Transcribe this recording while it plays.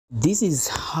This is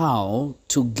how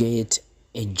to get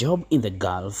a job in the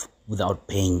Gulf without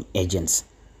paying agents.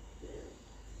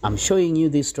 I'm showing you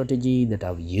this strategy that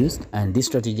I've used, and this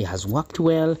strategy has worked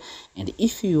well. And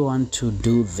if you want to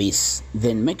do this,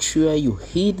 then make sure you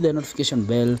hit the notification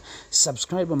bell,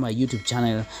 subscribe on my YouTube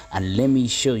channel, and let me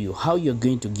show you how you're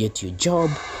going to get your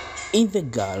job in the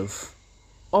Gulf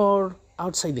or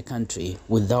outside the country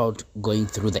without going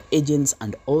through the agents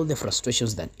and all the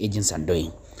frustrations that agents are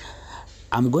doing.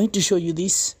 I'm going to show you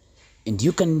this, and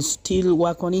you can still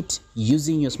work on it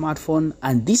using your smartphone.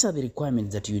 And these are the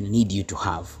requirements that you need to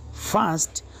have.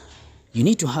 First, you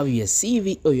need to have your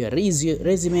CV or your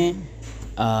resume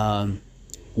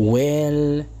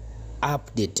well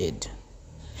updated.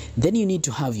 Then you need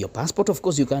to have your passport. Of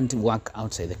course, you can't work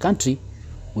outside the country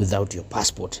without your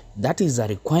passport. That is a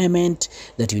requirement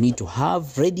that you need to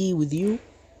have ready with you.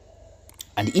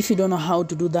 And if you don't know how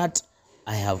to do that,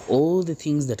 I have all the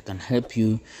things that can help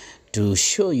you to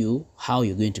show you how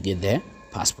you're going to get the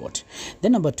passport.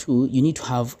 Then number two, you need to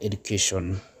have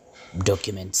education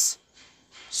documents.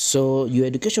 So your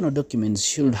educational documents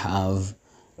should have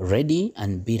ready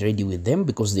and be ready with them,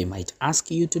 because they might ask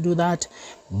you to do that,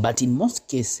 but in most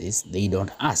cases they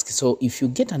don't ask. So if you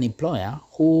get an employer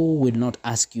who will not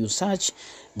ask you such,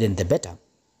 then the better.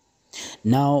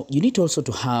 Now you need also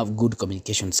to have good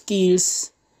communication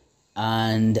skills,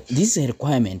 and this is a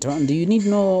requirement. And you need to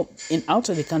know, in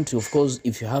outside the country, of course,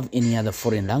 if you have any other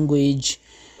foreign language,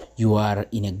 you are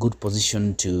in a good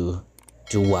position to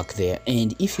work there.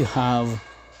 And if you have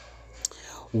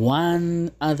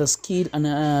one other skill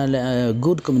and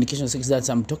good communication skills, that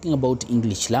I'm talking about,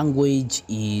 English language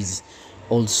is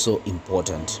also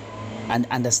important, and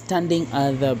understanding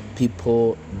other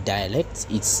people dialects.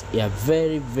 It's a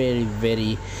very, very,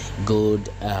 very good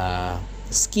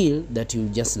skill that you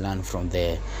just learn from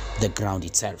the ground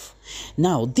itself.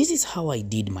 Now, this is how I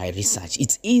did my research.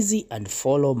 It's easy, and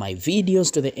follow my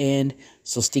videos to the end.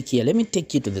 So stick here. Let me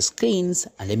take you to the screens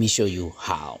and let me show you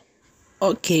how.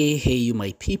 Okay, hey you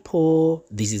my people,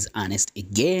 this is Ernest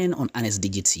again on Ernest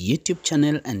Digits YouTube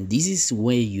channel, and this is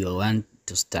where you want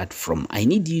to start from. I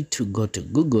need you to go to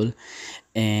Google,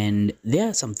 and there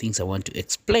are some things I want to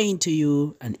explain to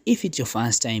you. And if it's your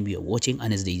first time you're watching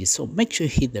Ernest Digits, so make sure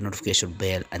you hit the notification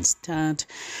bell and start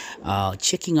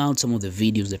checking out some of the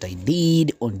videos that I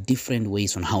did on different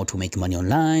ways on how to make money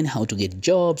online, how to get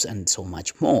jobs, and so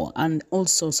much more, and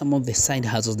also some of the side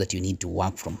hustles that you need to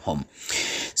work from home.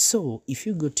 So if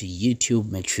you go to YouTube,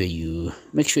 make sure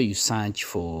you search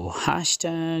for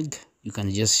hashtag. You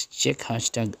can just check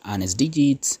hashtag Ernest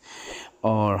Digits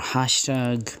or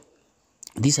hashtag.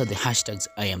 These are the hashtags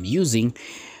I am using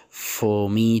for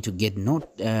me to get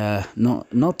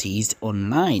noticed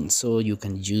online. So you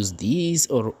can use these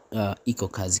or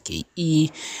EcoKazi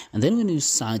KE, and then when you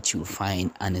search, you'll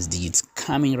find Ernest Digits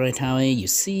coming right away. You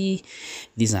see,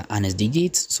 these are Ernest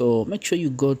Digits. So make sure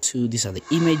you go to, these are the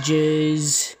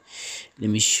images. Let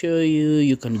me show you.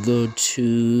 You can go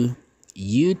to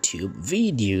YouTube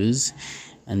videos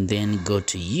and then go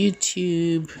to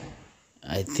YouTube.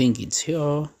 I think it's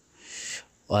here.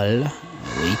 Well,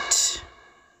 wait.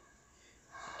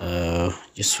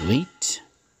 Just wait.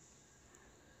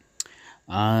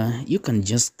 You can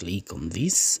just click on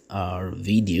these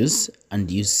videos, and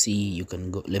you see, you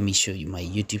can go. Let me show you my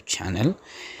YouTube channel.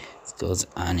 It goes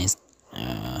Ernest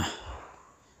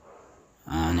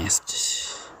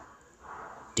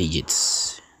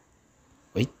Digits.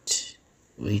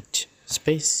 Wait,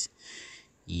 space,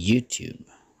 YouTube.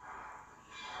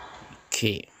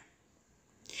 Okay,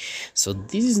 so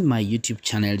this is my YouTube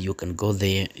channel. You can go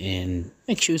there and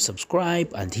make sure you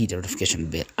subscribe and hit the notification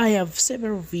bell. I have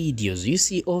several videos. You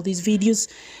see all these videos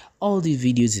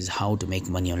is how to make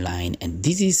money online, and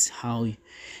this is how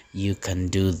you can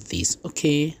do this.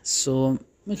 Okay, so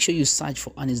make sure you search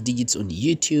for Ernest Digits on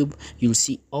YouTube. You'll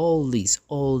see all these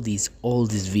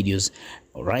videos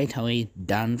right away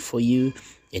done for you,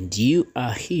 and you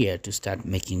are here to start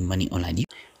making money online.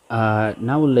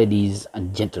 Now, ladies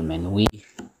and gentlemen,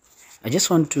 I just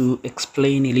want to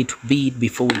explain a little bit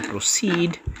before we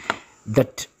proceed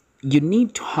that you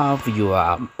need to have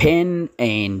your pen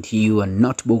and your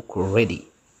notebook ready.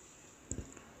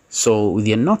 So with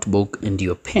your notebook and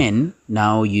your pen,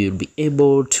 now you'll be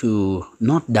able to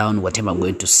note down whatever I'm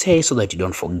going to say so that you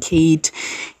don't forget,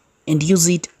 and use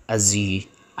it as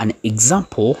an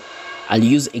example. I'll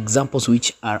use examples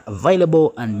which are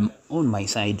available and on my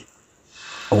side,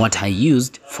 what I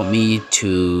used for me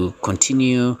to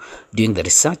continue doing the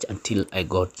research until I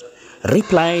got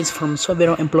replies from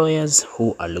several employers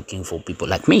who are looking for people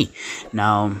like me.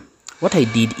 Now, what I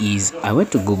did is I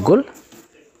went to Google.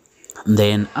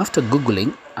 Then after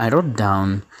Googling, I wrote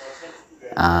down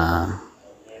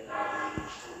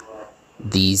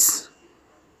these.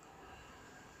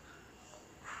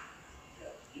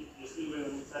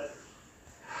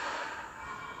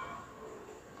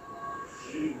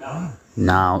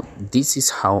 Now this is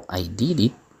how I did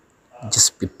it.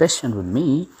 Just be patient with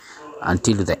me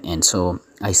until the end. So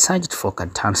I searched for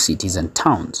Qatar cities and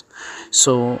towns.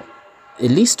 So a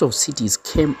list of cities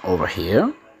came over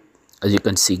here. As you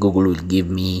can see, Google will give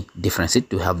me different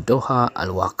cities. We have Doha,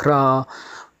 Al Wakra,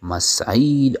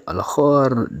 Masaid, Al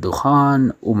Khor,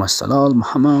 Duhan, Salal,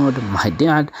 Muhammad,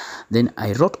 Mahdiad. Then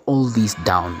I wrote all these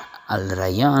down: Al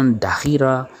Rayyan,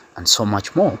 Dahira, and so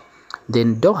much more.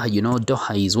 Then Doha,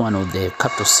 Doha is one of the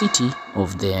capital city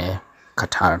of the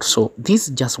Qatar. So this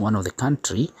is just one of the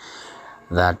country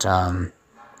that,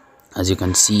 as you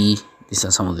can see, these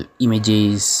are some of the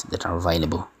images that are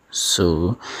available.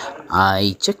 So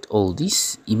I checked all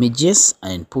these images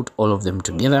and put all of them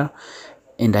together,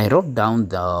 and I wrote down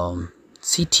the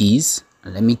cities.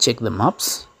 Let me check the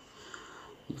maps.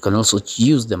 You can also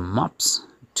use the maps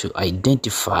to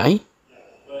identify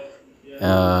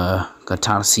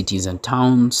Qatar cities and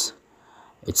towns.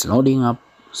 It's loading up,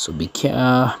 so be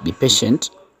patient.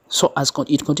 So as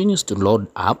it continues to load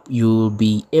up, you'll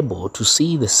be able to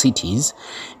see the cities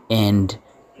and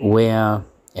where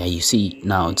you see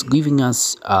now it's giving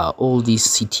us all these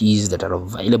cities that are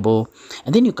available,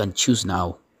 and then you can choose.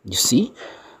 Now you see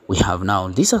we have, now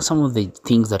these are some of the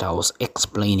things that I was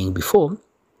explaining before.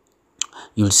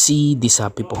 You'll see these are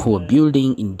people who are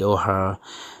building in Doha.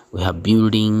 We have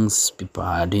buildings, people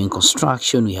are doing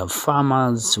construction, we have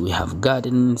farmers, we have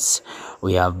gardens,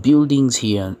 we have buildings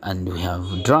here, and we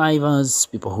have drivers,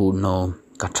 people who know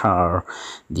Qatar.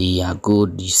 They are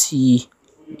good. You see,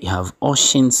 you have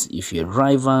oceans. If you're a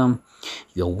driver,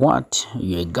 you're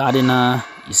a gardener.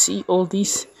 You see all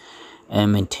this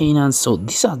maintenance. So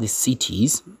these are the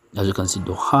cities, as you can see: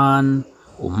 Dohan,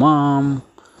 Umam,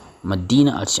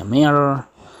 Medina, Al Shamir,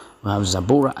 we have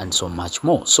Zabura, and so much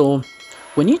more. So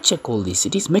when you check all these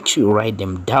cities, make sure you write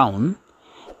them down,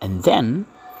 and then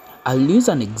I'll use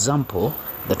an example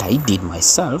that I did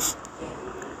myself.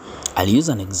 I'll use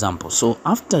an example. So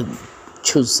after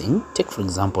choosing, take for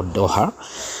example Doha.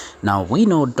 Now we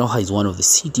know Doha is one of the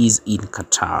cities in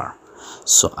Qatar.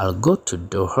 So I'll go to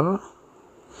Doha.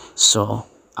 So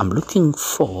I'm looking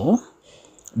for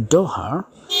Doha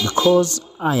because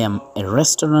I am a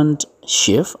restaurant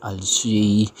chef. I'll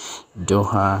see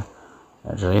Doha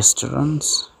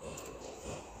restaurants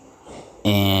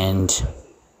and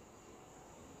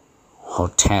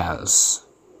hotels.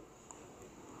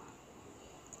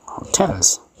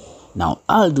 Now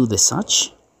I'll do the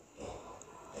search.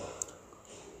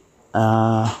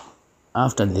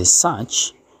 After the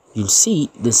search, you'll see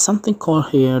there's something called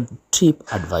here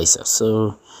TripAdvisor.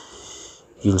 So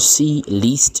you'll see a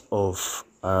list of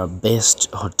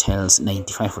best hotels,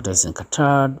 95 hotels in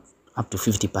Qatar, up to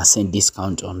 50%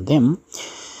 discount on them.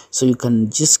 So you can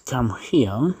just come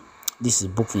here. This is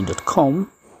booking.com,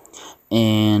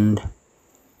 and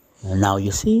now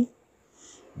you see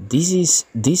this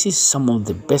is some of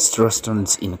the best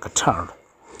restaurants in Qatar.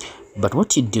 But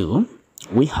what you do,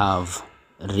 we have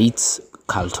Ritz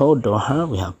Carlton Doha,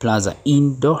 we have Plaza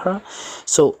Inn Doha.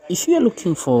 So if you are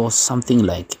looking for something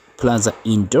like Plaza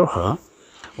Inn Doha,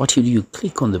 what you do, you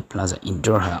click on the Plaza Inn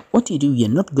Doha. What you do, you're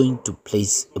not going to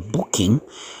place a booking,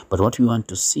 but what we want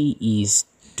to see is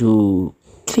to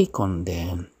click on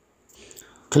the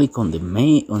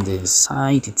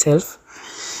site itself,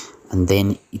 and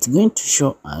then it's going to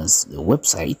show us the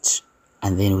website,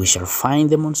 and then we shall find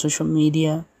them on social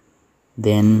media.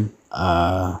 Then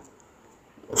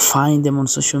find them on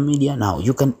social media. Now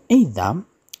you can either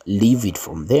leave it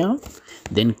from there,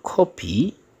 then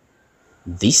copy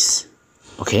this,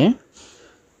 okay,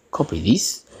 copy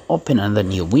this, open another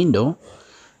new window,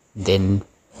 then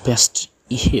paste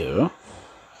it here,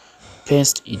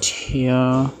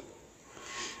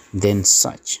 then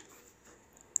search.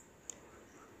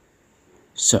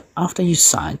 So after you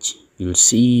search, you'll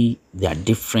see there are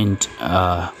different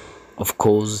of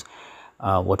course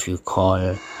what we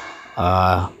call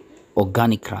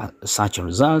organic search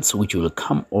results, which will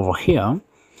come over here.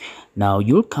 Now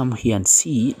you'll come here and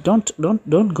see, don't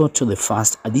go to the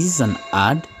first. This is an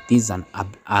ad,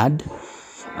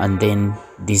 and then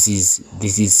this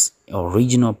is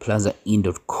original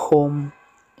plazainn.com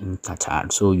in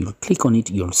Qatar. So you'll click on it,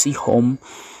 you'll see home,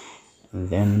 and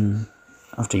then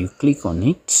after you click on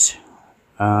it,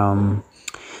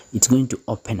 it's going to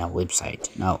open a website.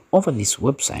 Now over this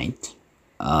website,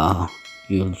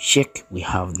 you'll check, we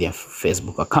have their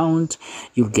Facebook account,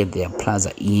 you'll get their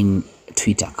Plaza Inn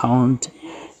Twitter account,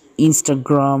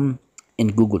 Instagram,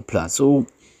 and Google Plus. So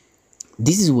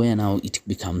this is where now it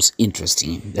becomes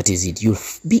interesting. That is it. You'll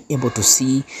be able to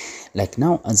see, like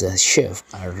now as a chef,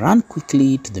 I run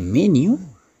quickly to the menu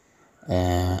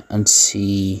and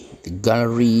see the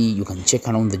gallery. You can check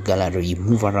around the gallery,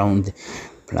 move around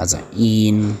Plaza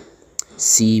Inn.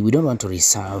 See, we don't want to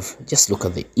reserve. Just look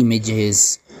at the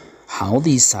images, how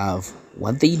they serve,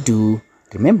 what they do.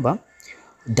 Remember,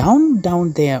 down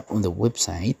there on the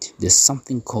website, there's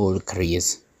something called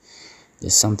careers.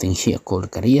 There's something here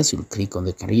called careers. You'll click on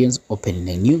the careers, open in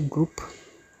a new group,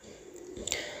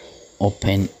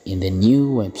 open in the new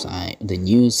website, the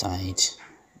new site.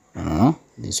 No,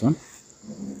 this one.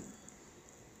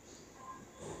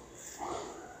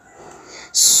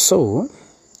 So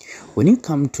when you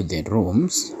come to the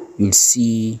rooms, you'll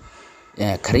see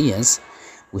careers.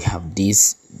 We have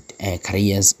these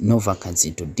careers, no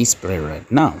vacancy to display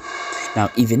right now. Now,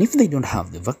 even if they don't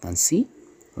have the vacancy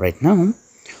right now,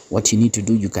 what you need to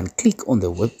do, you can click on the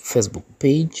Facebook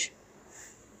page.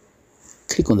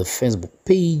 Click on the Facebook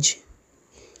page.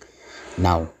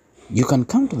 Now, you can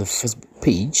come to the Facebook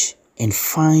page and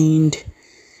find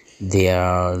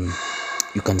their,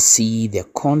 you can see their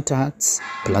contacts,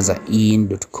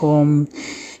 plazainn.com.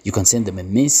 You can send them a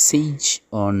message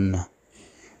on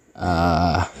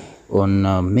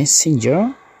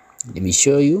Messenger. Let me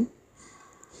show you.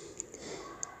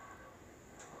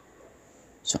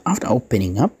 So after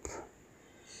opening up,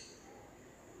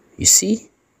 you see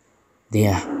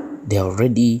they're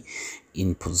already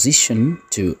in position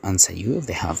to answer you.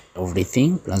 They have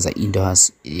everything. Plaza Inn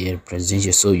has a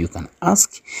presidential, so you can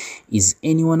ask, is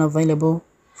anyone available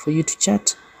for you to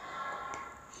chat?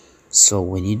 So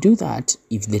when you do that,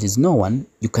 if there is no one,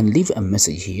 you can leave a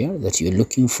message here that you're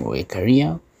looking for a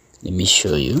career. Let me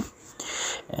show you.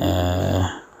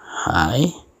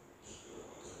 Hi,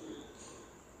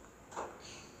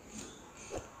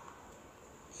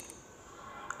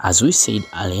 as we said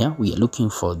earlier, we are looking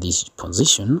for this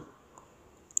position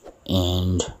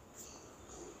and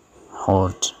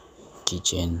hot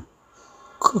kitchen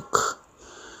cook.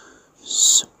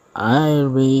 So I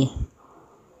will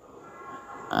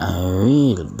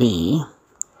be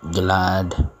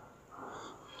glad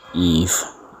if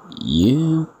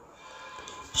you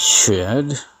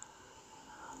shared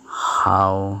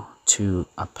how to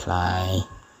apply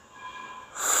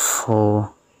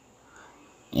for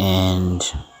and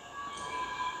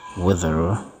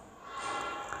whether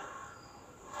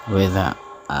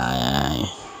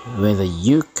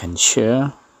you can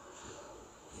share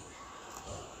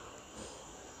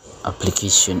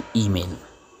application email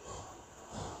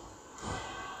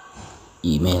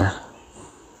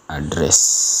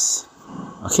address.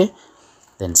 Okay,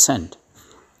 then send.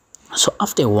 So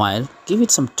after a while, give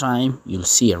it some time, you'll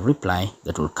see a reply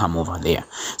that will come over there.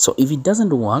 So if it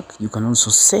doesn't work, you can also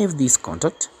save this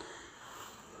contact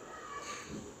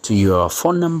to your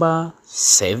phone number.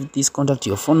 Save this contact to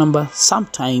your phone number.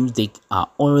 Sometimes they are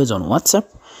always on WhatsApp,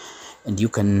 and you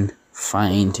can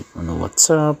find on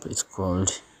WhatsApp. It's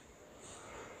called,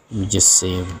 you just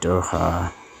save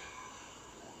Doha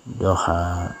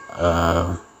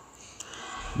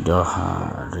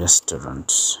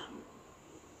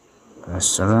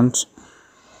restaurant,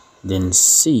 then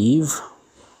save.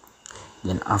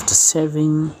 Then after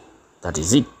saving, that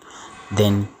is it.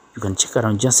 Then you can check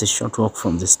around, just a short walk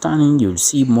from the stunning. You'll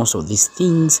see most of these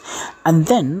things. And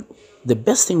then the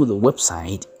best thing with the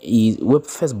website is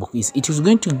Facebook is it is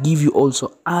going to give you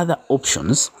also other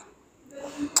options,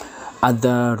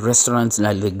 other restaurants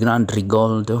like the Grand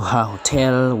Rigol Doha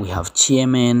Hotel. We have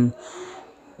Chemen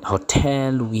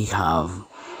Hotel. We have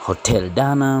Hotel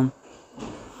Dana.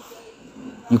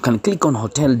 You can click on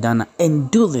Hotel Dana and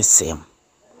do the same.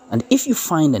 And if you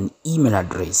find an email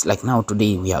address, like now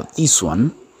today we have this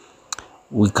one,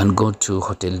 we can go to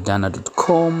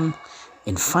hoteldana.com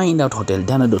and find out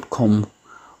hoteldana.com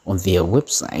on their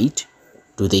website.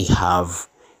 Do they have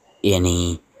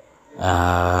any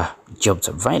jobs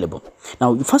available?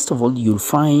 Now, first of all, you'll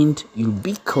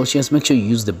be cautious. Make sure you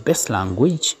use the best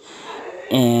language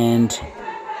and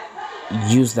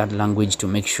use that language to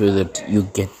make sure that you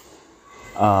get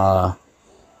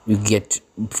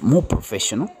more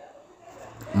professional.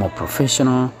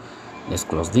 Let's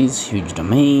close this huge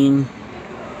domain.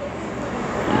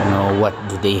 What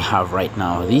do they have right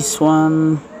now? This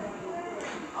one,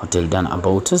 Hotel Dana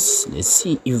About Us. Let's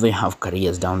see if they have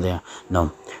careers down there.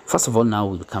 No. First of all, now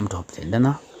we'll come to Hotel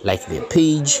Dana, like their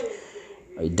page.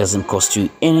 It doesn't cost you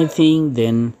anything.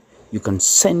 Then you can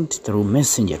send through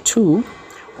Messenger too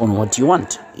on what you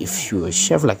want. If you're a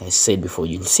chef, like I said before,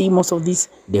 you'll see most of this,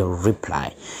 they'll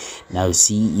reply. Now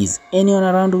see, is anyone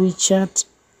around WeChat?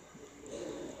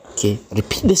 Okay,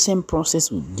 repeat the same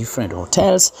process with different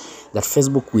hotels that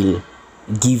Facebook will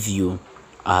give you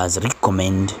as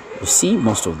recommend. You see,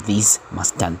 most of these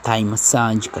Thai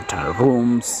massage, Qatar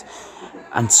rooms,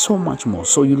 and so much more.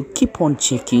 So you'll keep on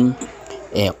checking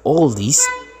all these,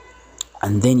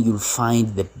 and then you'll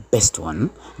find the best one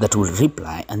that will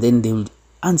reply, and then they will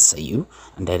answer you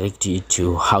and direct you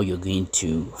to how you're going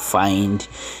to find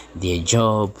their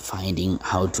job, finding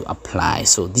how to apply.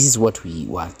 So this is what we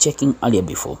were checking earlier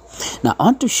before. Now I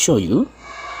want to show you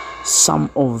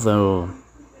some of the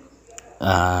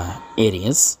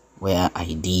areas where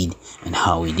I did and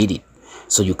how we did it.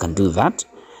 So you can do that,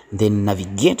 then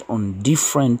navigate on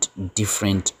different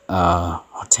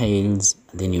hotels,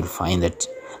 and then you'll find that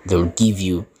they'll give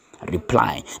you a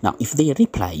reply. Now if they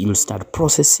reply, you'll start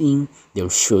processing. They'll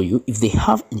show you if they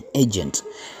have an agent.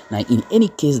 Now in any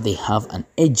case, they have an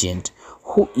agent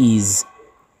who is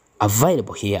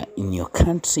available here in your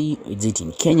country. Is it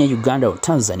in Kenya, Uganda, or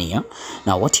Tanzania?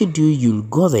 Now what you do, you'll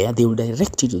go there, they will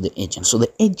direct you to the agent. So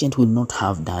the agent will not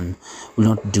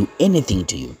do anything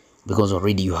to you, because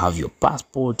already you have your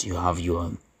passport, you have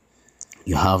your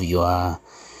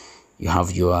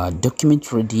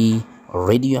document ready.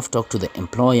 Already you have talked to the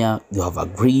employer, you have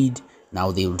agreed.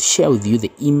 Now they will share with you the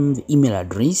email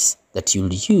address that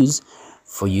you'll use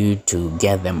for you to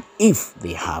get them if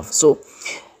they have. So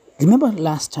remember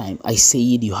last time I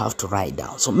said you have to write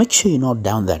down. So make sure you note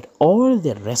down that all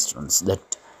the restaurants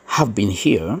that have been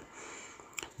here,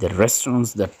 the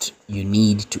restaurants that you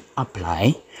need to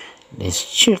apply, let's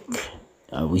check.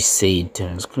 We said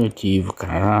Terence Creative,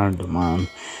 Carrara, Duman.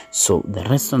 So the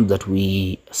restaurants that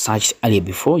we searched earlier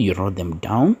before, you wrote them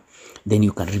down. Then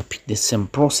you can repeat the same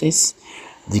process.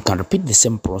 You can repeat the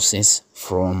same process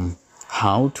from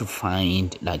how to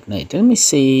find, like, let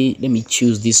me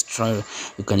choose this trial.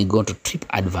 You can go to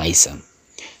TripAdvisor.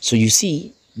 So you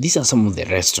see, these are some of the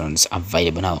restaurants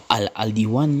available now. Aldi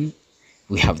one,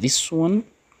 we have this one.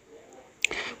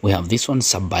 We have this one,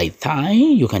 Sabai Thai.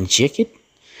 You can check it.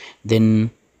 Then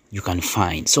you can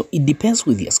find. So it depends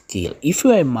with your skill. If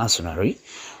you are a mercenary,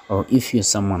 or if you're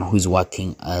someone who is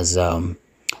working as a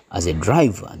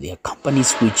driver, there are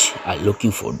companies which are looking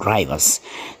for drivers,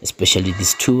 especially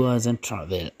these tours and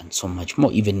travel and so much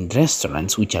more, even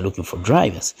restaurants which are looking for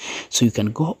drivers. So you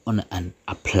can go on and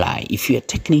apply. If you're a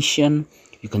technician,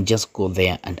 you can just go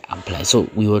there and apply. So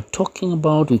we were talking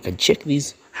about, we can check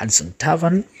this Hudson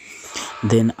Tavern.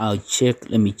 Then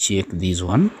let me check this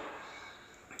one.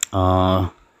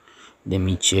 Let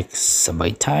me check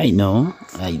Sabai Thai. No,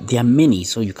 there are many,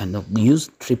 so you can use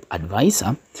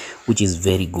TripAdvisor, which is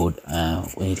very good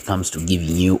when it comes to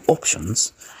giving you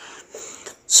options.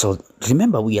 So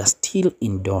remember, we are still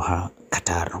in Doha,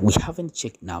 Qatar. We haven't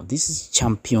checked now. This is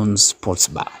Champion Sports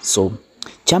Bar. So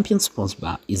Champion Sports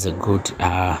Bar is a good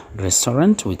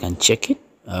restaurant. We can check it.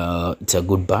 It's a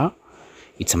good bar.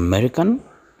 It's American.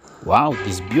 Wow,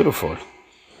 this is beautiful.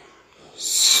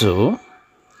 So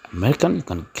American, you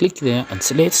can click there and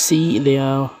say, let's see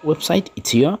their website. It's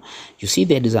here. You see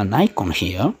there is an icon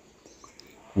here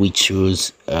which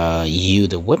shows you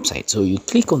the website. So you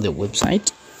click on the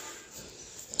website,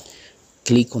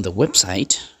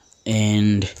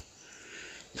 and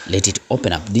let it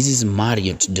open up. This is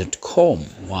Marriott.com.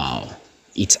 Wow,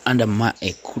 it's under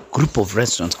a group of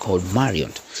restaurants called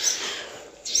Marriott.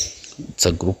 It's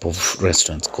a group of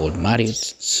restaurants called Marriott.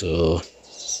 So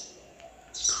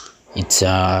it's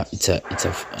a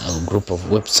group of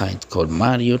websites called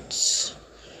Marriott.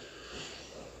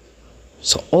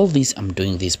 So all this, I'm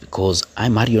doing this because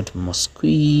I'm Marriott Mosque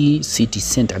City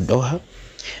Center Doha.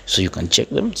 So you can check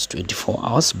them. It's 24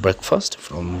 hours breakfast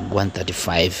from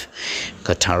 135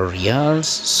 Qatar Riyals.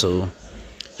 So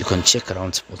you can check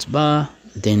around sports bar.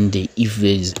 Then if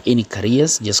there's any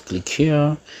careers, just click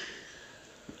here.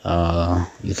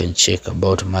 You can check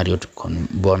about Marriott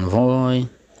Bonvoy,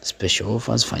 special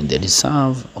offers, find the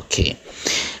reserve. Okay,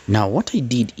 now what I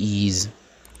did is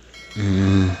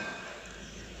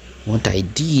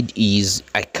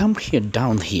I come here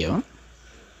down here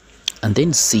and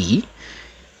then see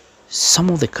some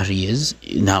of the careers.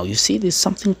 Now you see there's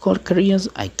something called careers.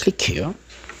 I click here.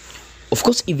 Of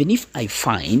course, even if I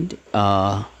find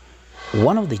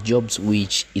one of the jobs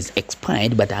which is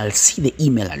expired, but I'll see the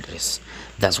email address.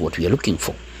 That's what we are looking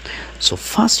for. So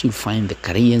first you'll find the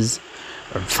careers,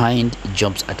 or find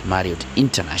jobs at Marriott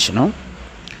International.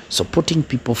 So putting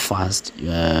people first,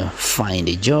 find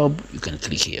a job, you can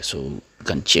click here. So you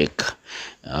can check,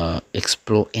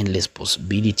 explore endless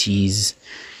possibilities.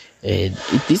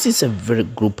 This is a very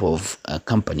group of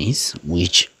companies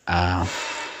which are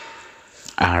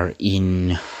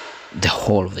in the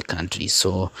whole of the country.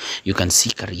 So you can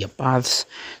see career paths,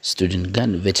 student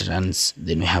gun veterans,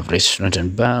 then we have restaurant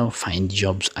and bar, find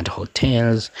jobs at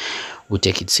hotels, we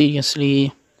take it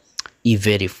seriously,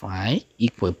 e-verify,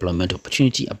 equal employment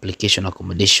opportunity, application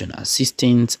accommodation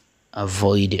assistance,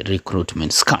 avoid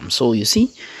recruitment scam. So you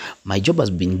see, my job has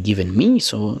been given me,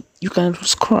 so you can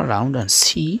scroll around and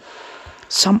see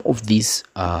some of these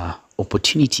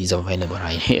opportunities available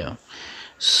right here.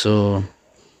 So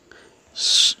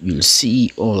you'll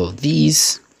see all of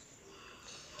these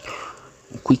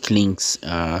quick links.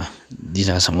 These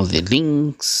are some of the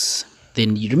links.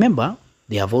 Then you remember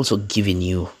they have also given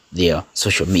you their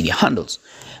social media handles,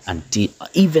 and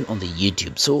even on the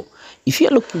YouTube. So if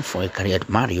you're looking for a career at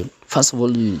Marriott, first of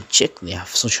all, you check their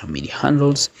social media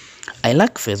handles. I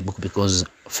like Facebook because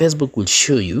Facebook will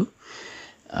show you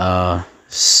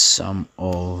some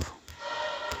of,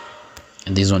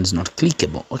 and this one is not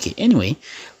clickable. Okay, anyway,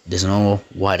 there's no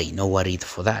worry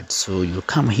for that. So you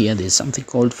come here, there's something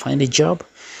called find a job.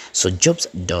 So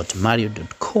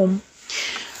jobs.marriott.com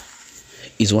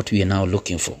is what we are now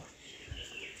looking for.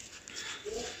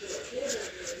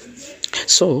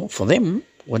 So for them,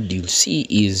 what you'll see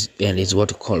is there is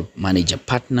what we call manager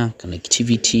partner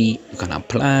connectivity. You can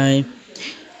apply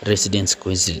residence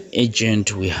coincident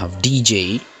agent. We have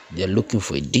DJ, they're looking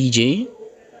for a DJ,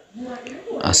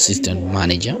 assistant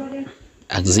manager,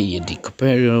 auxiliary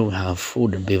decapero. We have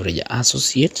food and beverage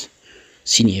associate,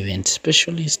 senior event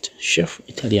specialist, chef,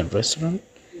 Italian restaurant.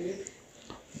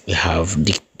 We have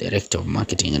director of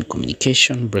marketing and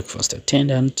communication, breakfast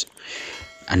attendant,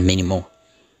 and many more.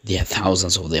 There are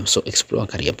thousands of them. So explore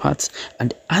career paths,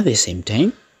 and at the same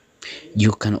time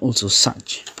you can also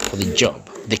search for the job,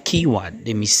 the keyword.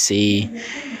 Let me say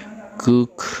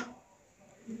cook.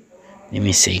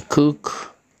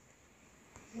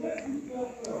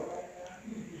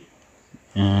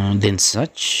 Then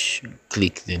search,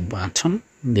 click the button.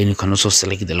 Then you can also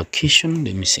select the location.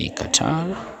 Let me say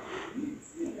Qatar.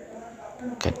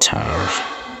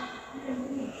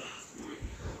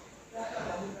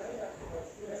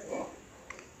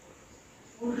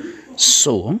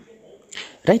 So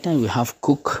right now we have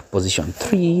cook position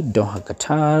 3, Doha,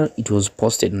 Qatar. It was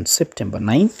posted on September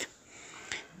 9th.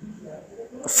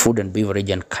 Food and beverage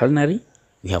and culinary.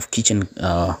 We have kitchen,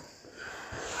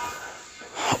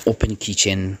 open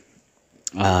kitchen,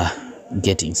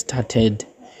 getting started.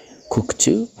 Cook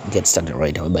 2, get started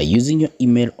right away by using your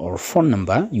email or phone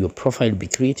number. Your profile will be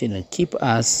created and keep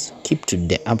up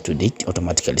to date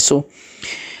automatically. So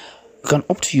you can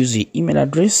opt to use your email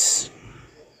address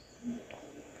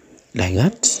like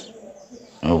that,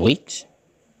 or wait,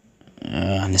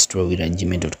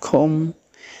 gmail.com.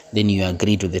 Then you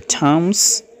agree to the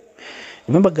terms.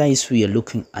 Remember guys, we are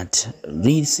looking at,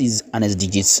 this is Ernest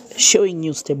Digits showing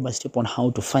you step by step on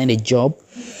how to find a job,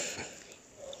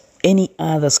 any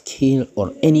other skill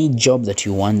or any job that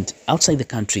you want outside the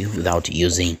country without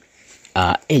using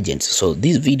agents. So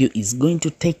this video is going to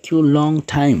take you a long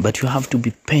time, but you have to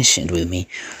be patient with me.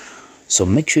 So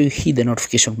make sure you hit the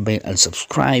notification bell and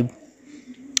subscribe.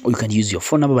 Or you can use your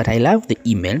phone number, but I love the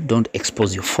email. Don't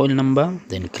expose your phone number.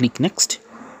 Then click next.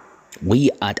 We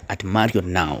are at Marriott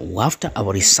now. After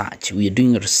our research, we are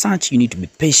doing research. You need to be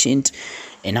patient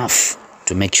enough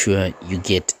to make sure you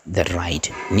get the right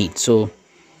need. So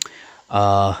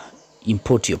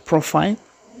import your profile,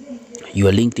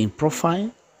 your LinkedIn profile,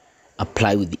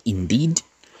 apply with Indeed.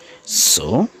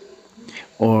 So,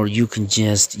 or you can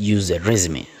just use a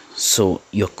resume. So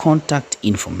your contact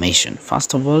information,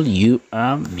 first of all, you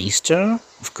are Mr.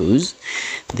 of course,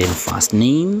 then first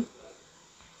name,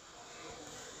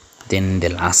 then the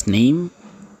last name,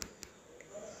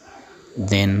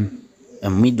 then a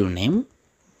middle name,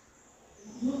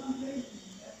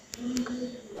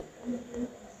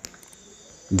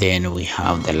 then we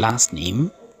have the last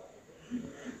name.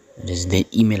 This is the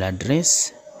email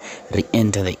address.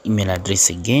 Re-enter the email address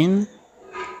again.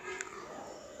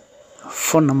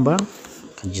 Phone number,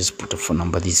 you can just put a phone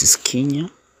number. This is Kenya.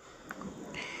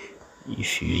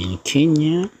 If you're in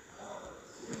Kenya,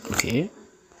 okay,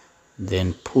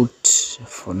 then put a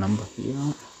phone number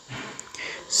here,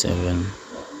 7,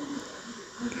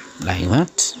 like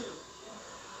that.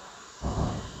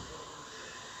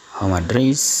 Home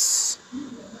address,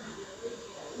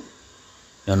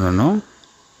 no,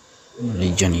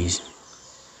 region is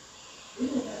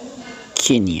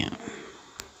Kenya.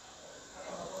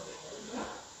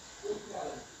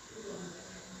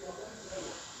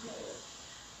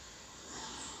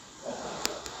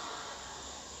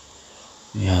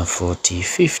 We have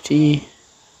 4050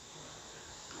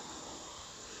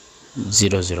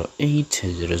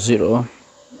 00800.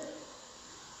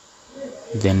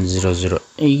 then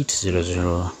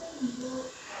 00800.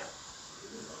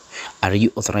 Are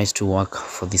you authorized to work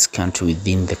for this country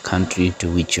within the country to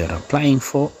which you are applying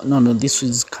for? No, this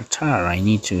is Qatar. I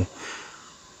need to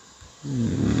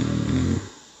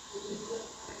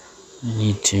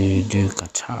do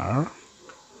Qatar.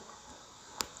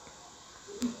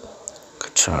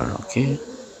 Okay.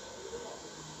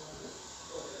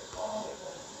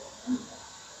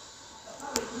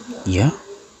 Yeah.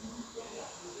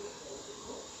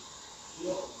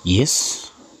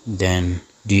 Yes. Then,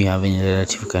 do you have any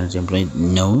relative currently employed?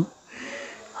 No.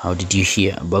 How did you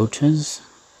hear about us?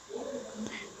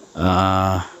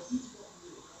 No.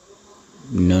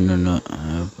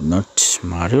 Not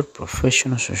Marriott.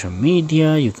 Professional social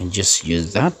media. You can just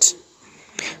use that.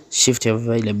 Shift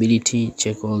availability.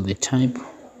 Check all the type.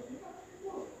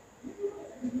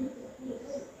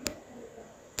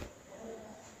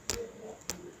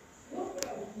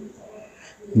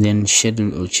 Then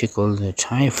schedule or check all the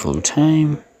type. Full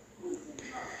time.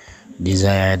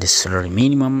 Desired salary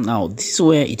minimum. Now this is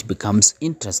where it becomes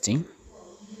interesting.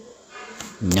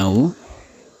 No.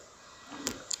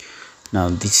 Now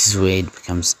this is where it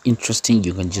becomes interesting.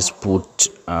 You can just put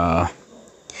let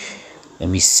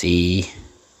me see,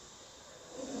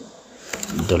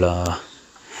 dollar.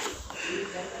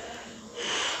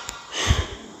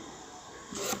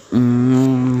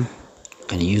 Can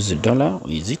you use the dollar, or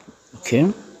is it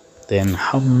okay? Then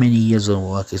how many years of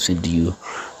work experience do you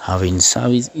have in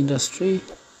service industry?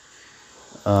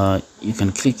 You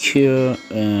can click here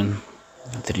and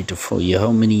 3 to 4 years.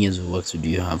 How many years of work do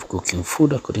you have cooking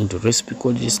food according to recipe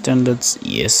quality standards?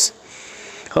 Yes.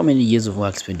 How many years of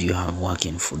work experience do you have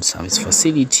working in food service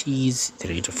facilities?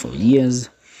 3 to 4 years.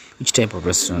 Which type of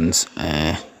restaurants?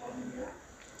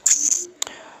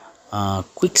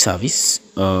 Quick service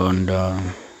and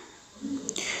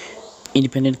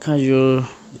independent casual,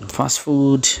 fast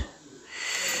food,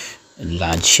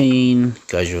 large chain,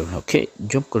 casual. Okay.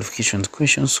 Job qualifications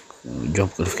questions.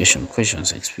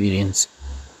 Experience.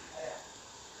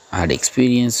 Add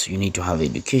experience. You need to have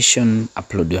education.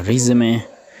 Upload your resume,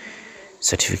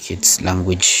 certificates,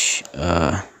 language,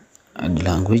 add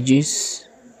languages.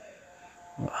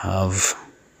 Have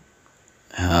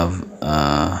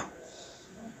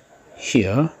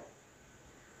here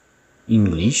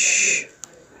English.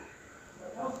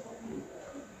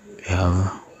 We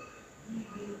have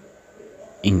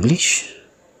English,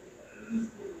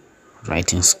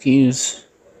 writing skills,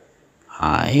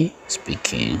 high,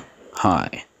 speaking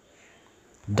high.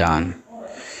 Done.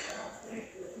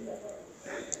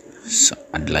 So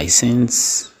add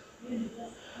license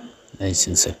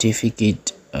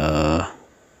certificate,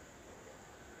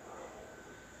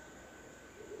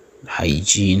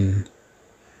 hygiene,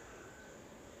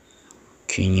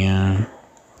 Kenya.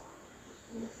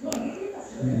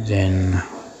 Then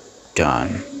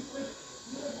done.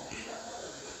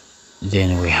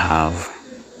 Then we have,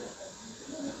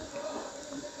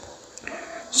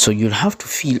 so you'll have to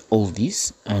fill all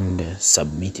this and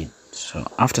submit it. So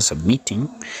after submitting,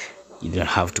 you'll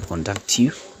have to contact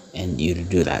you and you'll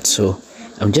do that. So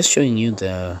I'm just showing you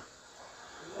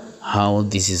how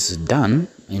this is done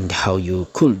and how you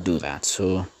could do that.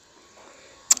 So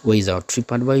where is our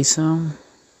TripAdvisor?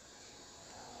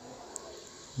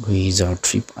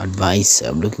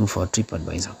 I'm looking for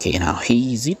TripAdvisor. Okay, now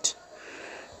here is it.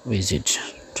 Where is it?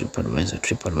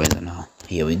 TripAdvisor now.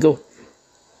 Here we go.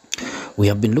 We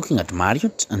have been looking at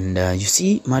Marriott, and you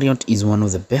see Marriott is one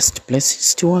of the best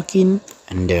places to work in,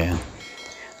 and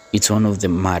it's one of the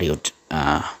Marriott.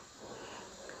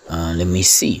 Let me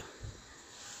see.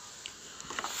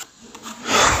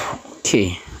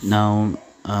 Okay, now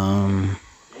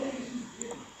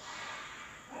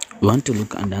we want to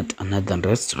look at another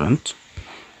restaurant.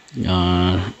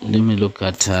 Let me look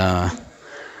at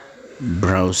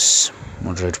browse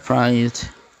moderate price.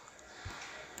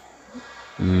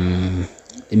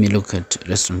 Let me look at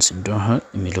restaurants in Doha.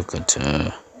 Let me look at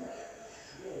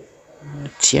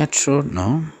Teatro.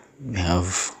 No, we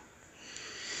have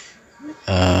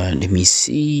let me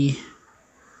see.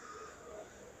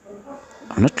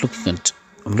 I'm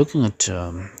looking at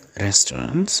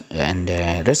restaurants, and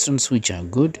restaurants which are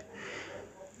good.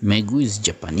 Megu is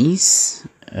Japanese.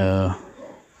 You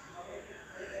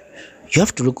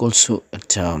have to look also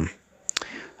at a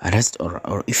rest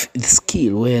or if the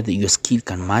skill, where your skill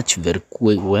can match very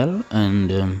well,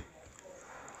 and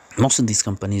most of these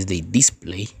companies, they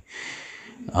display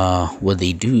what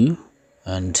they do,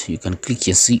 and you can click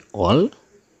here, see all.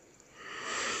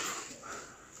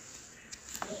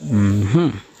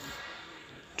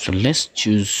 So let's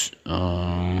choose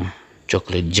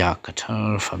Chocolate Jack,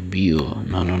 Qatar, Fabio.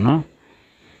 No.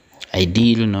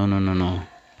 Ideal, no.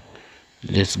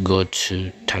 Let's go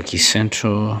to Turkey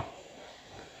Central.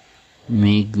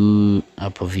 Megu,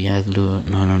 Apoviadlo,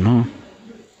 no.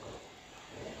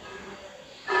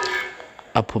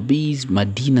 Applebee's,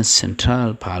 Medina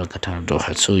Central, Pal Qatar,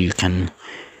 Doha. So you can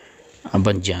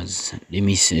Abanjaz. Let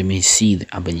me see the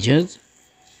Abanjaz.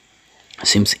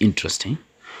 Seems interesting.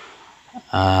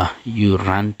 You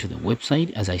run to the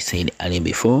website as I said earlier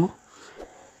before.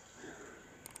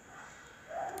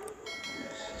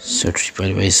 So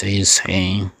TripAdvisor is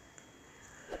saying,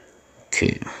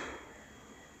 okay,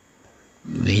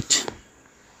 wait.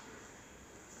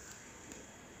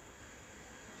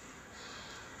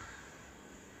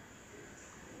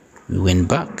 We went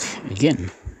back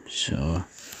again. So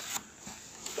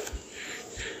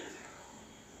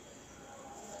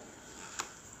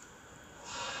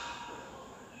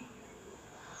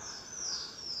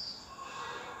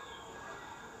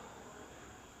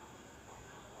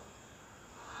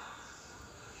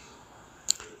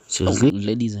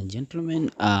ladies and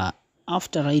gentlemen,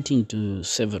 after writing to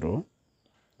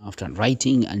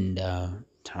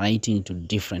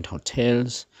different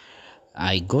hotels,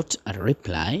 I got a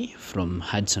reply from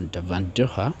Hudson Tavan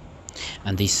Doha,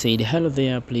 and they said, hello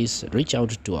there, please reach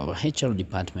out to our HR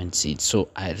department seat. So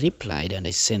I replied and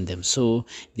I sent them. So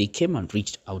they came and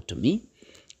reached out to me,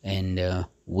 and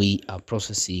we are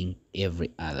processing every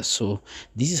other. So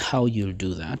this is how you'll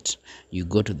do that. You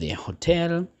go to their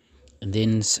hotel and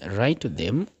then write to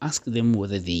them, ask them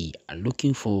whether they are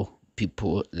looking for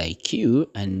people like you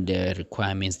and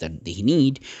requirements that they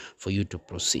need for you to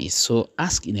proceed. So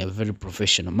ask in a very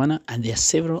professional manner. And there are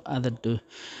several other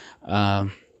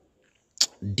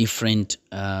different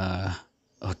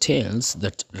hotels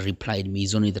that replied me.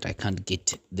 It's only that I can't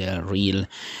get the real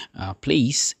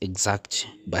place exact,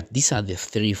 but these are the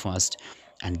three first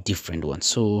and different ones.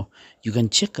 So you can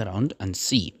check around and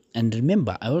see. And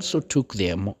remember, I also took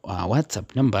their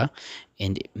WhatsApp number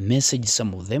and messaged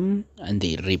some of them, and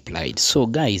they replied. So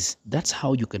guys, that's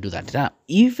how you can do that. Now,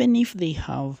 even if they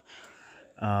have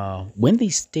when they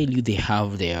tell you they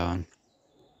have their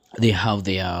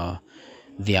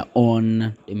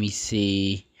own, let me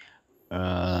say,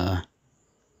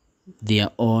 their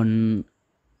own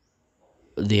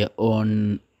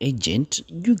agent,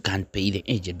 you can't pay the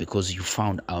agent because you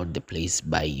found out the place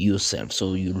by yourself.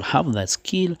 So you'll have that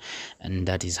skill, and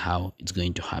that is how it's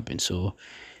going to happen. So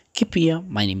keep here.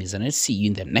 My name is Anet. See you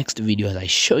in the next video as I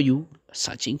show you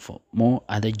searching for more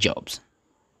other jobs.